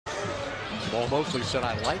Well, Mosley said,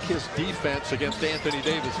 I like his defense against Anthony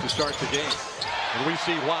Davis to start the game. And we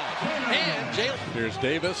see why. And Jalen. Here's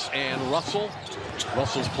Davis and Russell.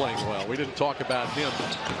 Russell's playing well. We didn't talk about him,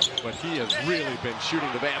 but he has really been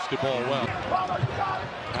shooting the basketball well.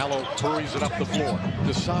 Mallow hurries it up the floor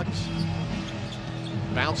to Suggs.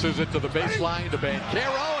 Bounces it to the baseline to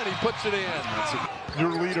Banchero, and he puts it in.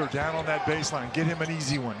 Your leader down on that baseline. Get him an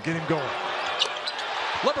easy one. Get him going.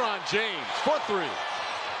 LeBron James for three.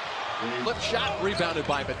 Flip shot rebounded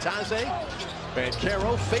by Batase.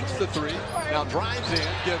 Banchero fakes the three. Now drives in,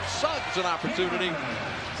 gives Suggs an opportunity.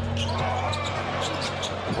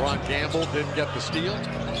 LeBron gambled, didn't get the steal.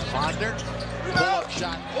 Wagner, pull-up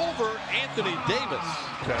shot over Anthony Davis.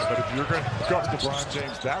 Okay, but if you're going to guard LeBron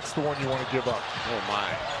James, that's the one you want to give up. Oh my.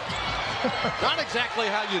 Not exactly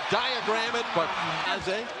how you diagram it, but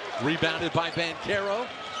Batase rebounded by Banchero.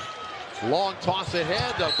 Long toss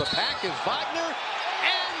ahead of the pack is Wagner,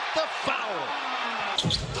 and the foul.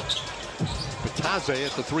 Batase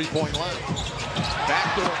at the three-point line.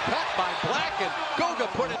 Backdoor cut by Black, and Goga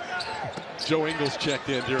put it. Joe Ingles checked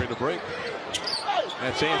in during the break.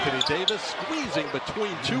 That's Anthony Davis squeezing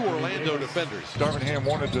between two Orlando defenders. Darvin Ham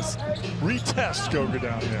wanted to retest Goga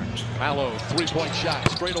down there. Mallow, three-point shot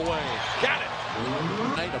straight away. Got it.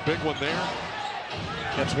 A big one there.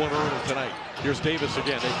 Gets one early tonight. Here's Davis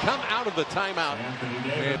again. They come out of the timeout.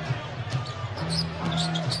 And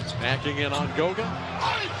backing in on Goga.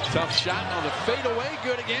 Tough shot on the fadeaway.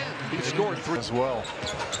 Good again. He scored three as well.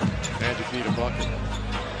 Magic need a bucket.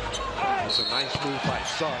 That's a nice move by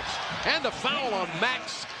Suggs. And the foul on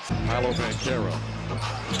Max. Milo Banchero.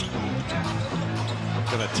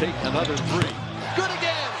 Gonna take another three. Good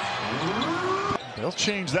again. They'll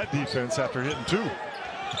change that defense after hitting two.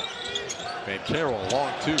 Banchero,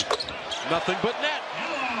 long two. Nothing but net.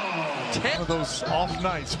 10 of those off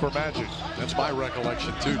nights for Magic. That's my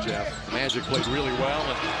recollection too, Jeff. Magic played really well,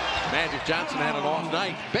 and Magic Johnson had an off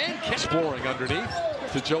night. Exploring underneath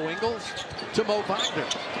to Joe Ingles, to Mo Wagner.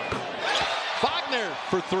 Wagner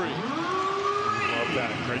for three. Love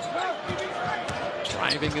that. Great.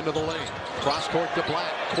 Driving into the lane. Cross court to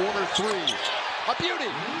Black. Corner three. A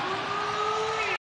beauty.